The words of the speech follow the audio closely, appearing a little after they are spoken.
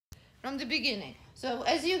from the beginning. So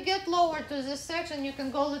as you get lower to this section, you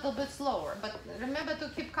can go a little bit slower, but remember to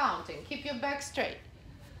keep counting. Keep your back straight.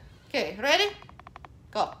 Okay, ready?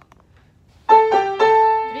 Go. 3,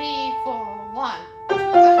 4, 1, 2, 3,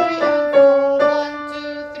 and 4. 1,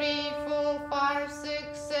 2, 3, 4, 5,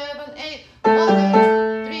 6, 7, 8. 1,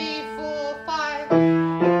 2, 3, 4, 5. 1,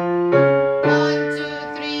 2,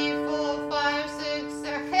 3, 4, 5, 6,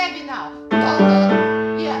 7. Heavy now.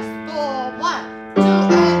 Yes. 4, 1, 2,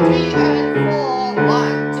 and 3, and 4.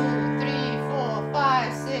 1, 2, 3, 4,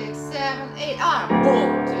 5, 6, 7, 8. Arm. Boom.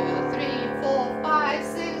 2, 3, 4, 5,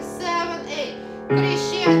 6, 7, 8.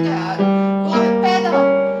 Crescendo. Pedal.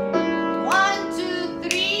 1, 2,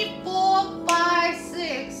 3, 4, 5,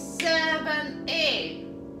 6, 7, 8.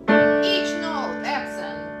 Each note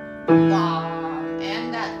accent.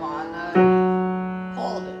 And that one.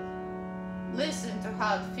 Hold it. Listen to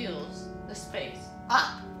how it feels. The space.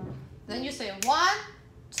 Up. Then you say 1,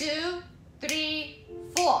 2, 3,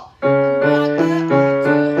 4.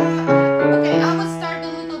 Okay, I will start a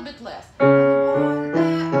little bit less. 1,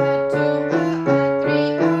 2,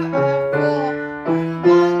 3, 4.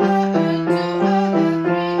 1, 2,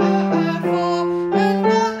 3, 4. And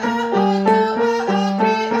 1, 2,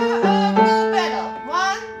 3, 4. Pedal.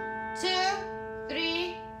 1, 2,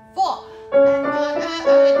 3, 4. And 1,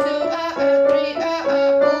 2, 3, 4.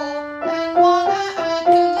 And 1,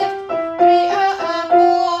 2, lift. 3,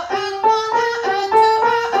 4. And 1, 2,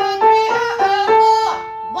 3, 4.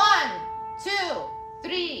 1, 2,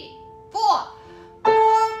 3, 4.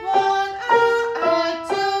 1,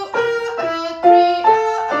 2, 3,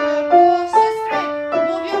 4. Sit straight.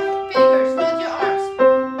 Move your fingers, not your arms.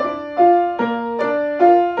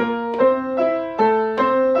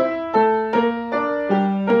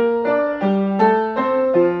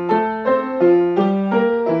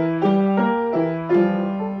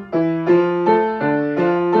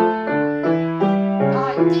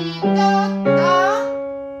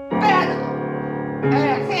 Pedal.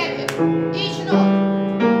 Heavy. Each note.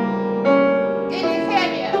 Getting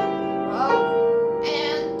heavier. Up.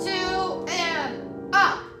 And 2 and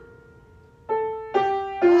up.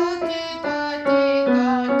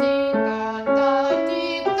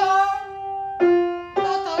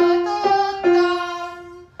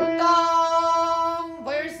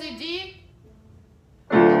 Where's the D?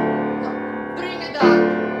 No. Bring it up.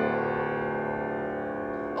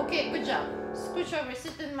 Okay, good job. Scooch over,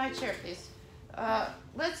 sit in my chair, please.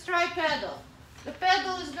 Let's try pedal. The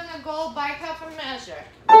pedal is gonna go by half a measure.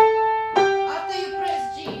 After you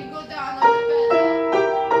press G, you go down on the pedal.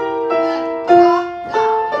 Then up,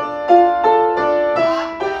 down. Up,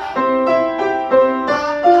 down. Up, down.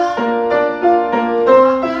 Up, down.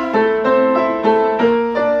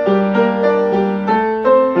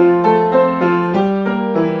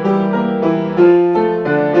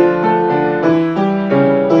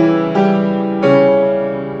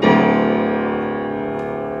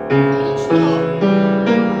 Each note.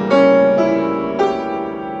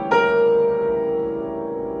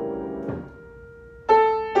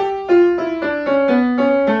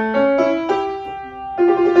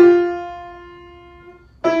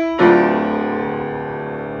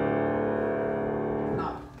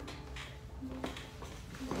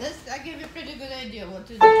 I gave you a pretty good idea what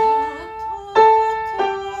to do.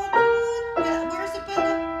 Where's the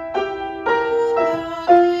pedal?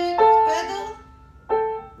 Pedal.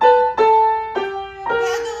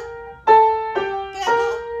 Pedal.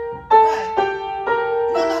 Pedal. Right.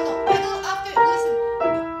 No. Pedal after.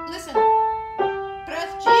 Listen.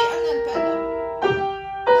 Press G and then pedal. No.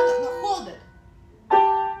 Hold it.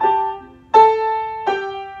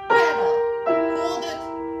 Pedal. Hold it.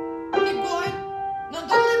 Keep going. No,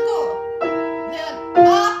 don't let go. Then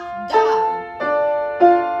up, down.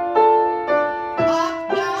 Up,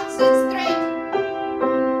 down, sit straight.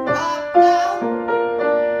 Up, down.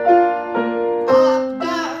 Up,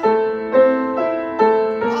 down.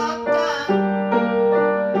 Up, down.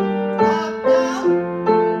 Up, down.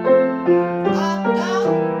 Up, down.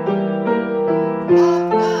 Up,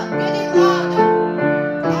 down. Getting louder.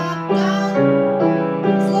 Up, down.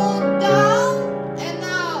 Slow down. And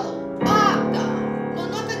now up, down. No,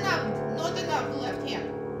 not enough. Not enough left hand.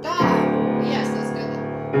 Down. Yes, that's good.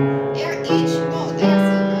 Each note.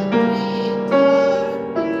 Excellent. 3, down.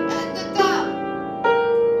 And the down.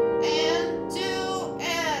 And 2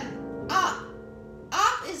 and up.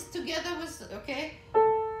 Up is together with, okay?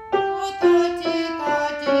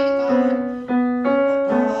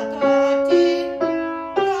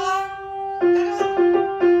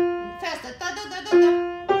 Faster.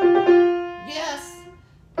 Yes.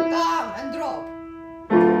 Down and drop.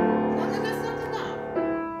 No, that's not enough.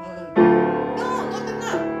 No, not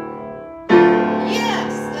enough.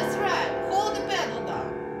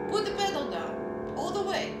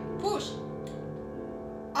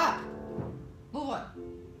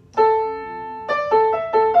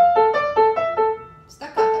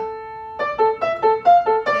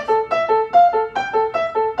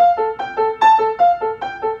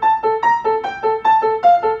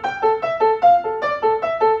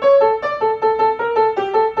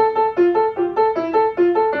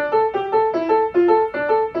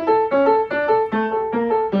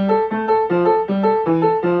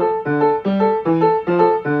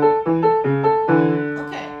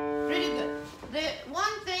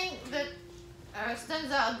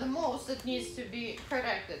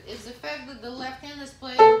 the left hand is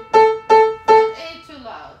playing that A too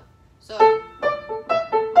loud. So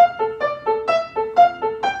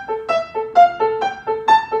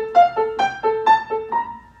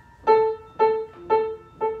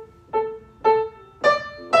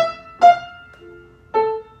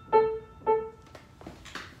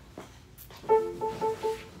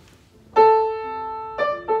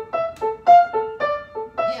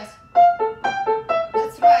yes,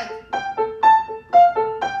 that's right.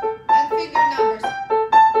 And finger numbers.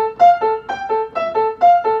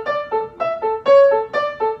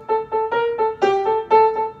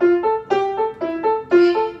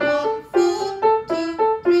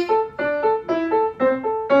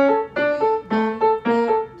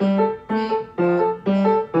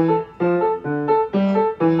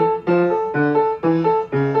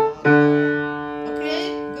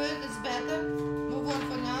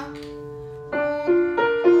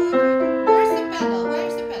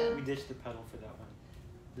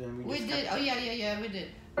 We did. Oh yeah, we did.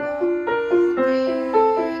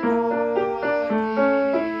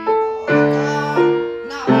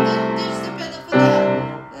 No, we didn't ditch the pedal for that.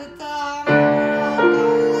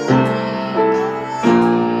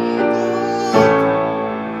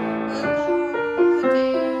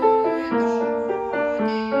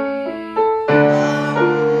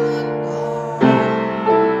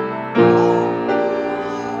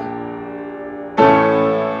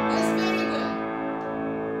 That's very good.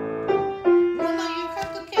 No, you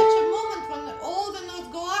have to catch a moment when all the notes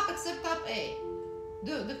go up except up A.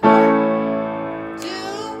 Do the chord. 2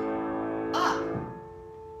 up.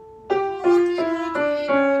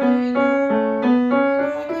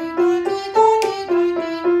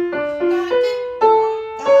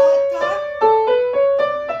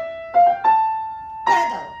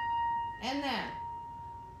 Pedal. And then.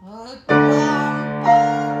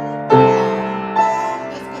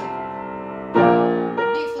 That's good.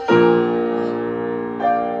 B flat.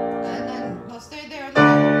 And then we'll stay there and then.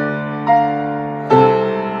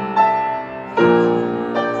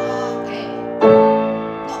 A.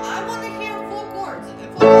 No, I want to hear full chords.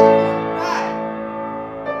 Full chord. Right.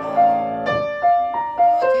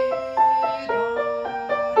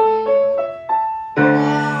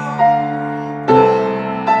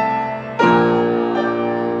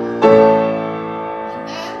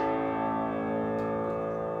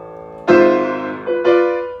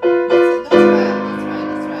 And then.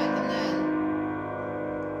 That's right. And then.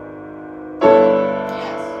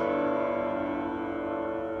 Yes.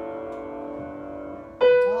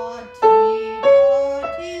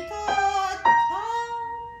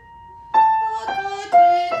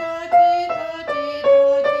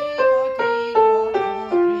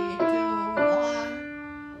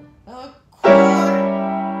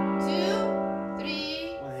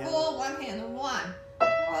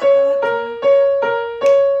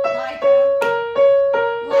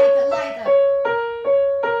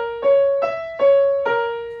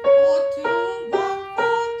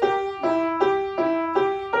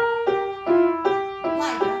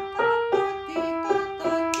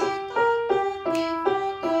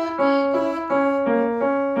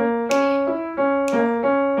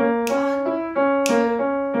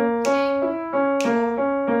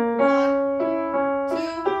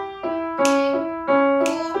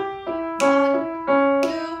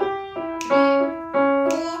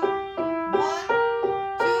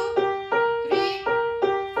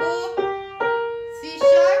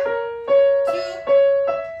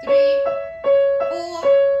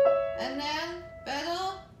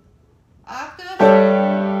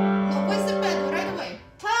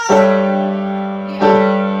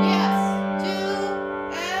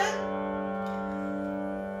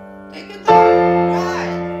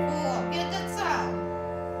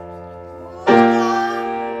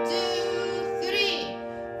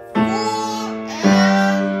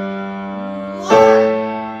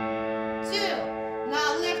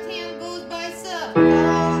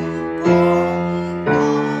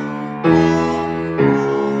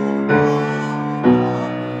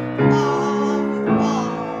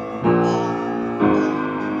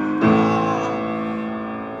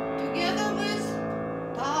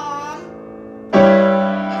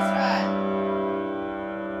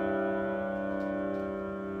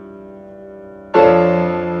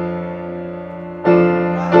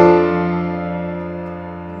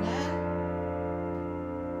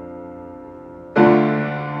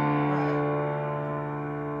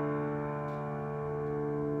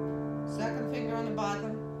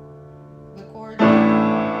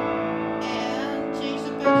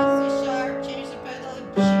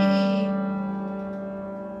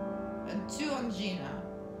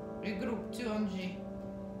 Regroup 2 on G.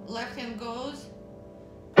 Left hand goes. goes.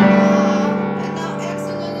 And now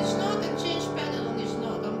accent on each note and change pedal on each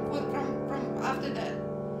note. From after that.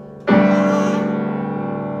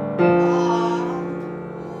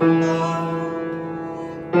 No,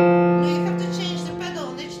 you have to change the pedal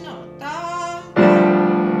on each note.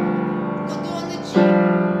 Go do on the G.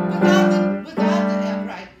 Without the F,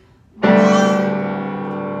 right?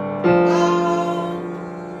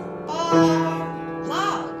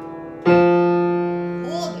 Loud.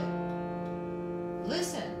 Hold it.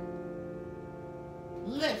 Listen.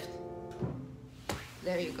 Lift.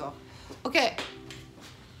 There you go. Okay.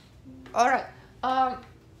 All right.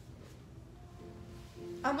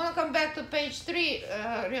 I'm gonna come back to page 3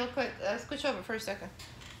 real quick. Scooch over for a second.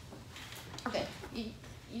 Okay.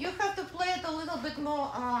 You have to play it a little bit more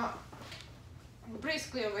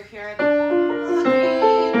briskly over here.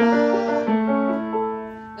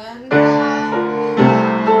 Then again.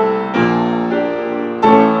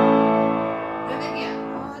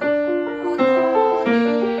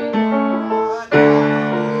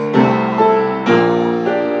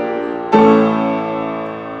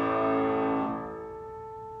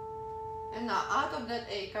 And now out of that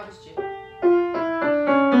A comes G.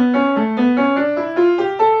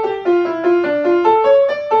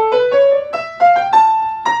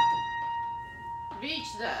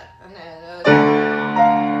 Reach that and then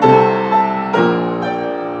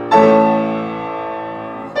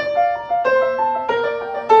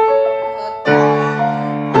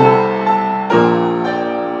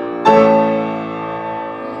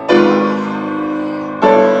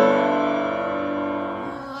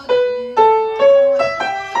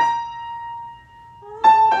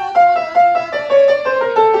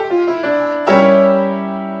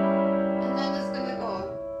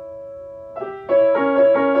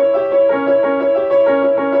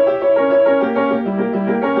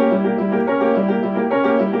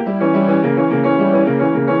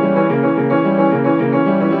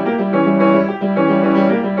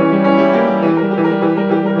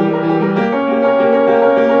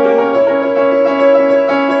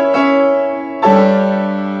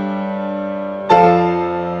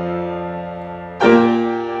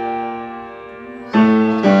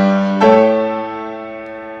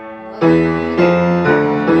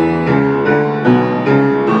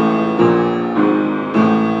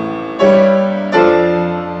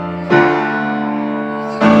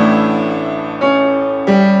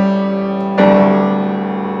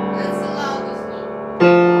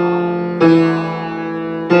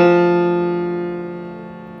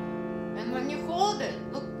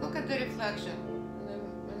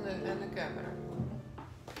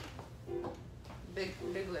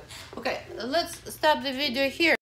big lip. Okay, let's stop the video here.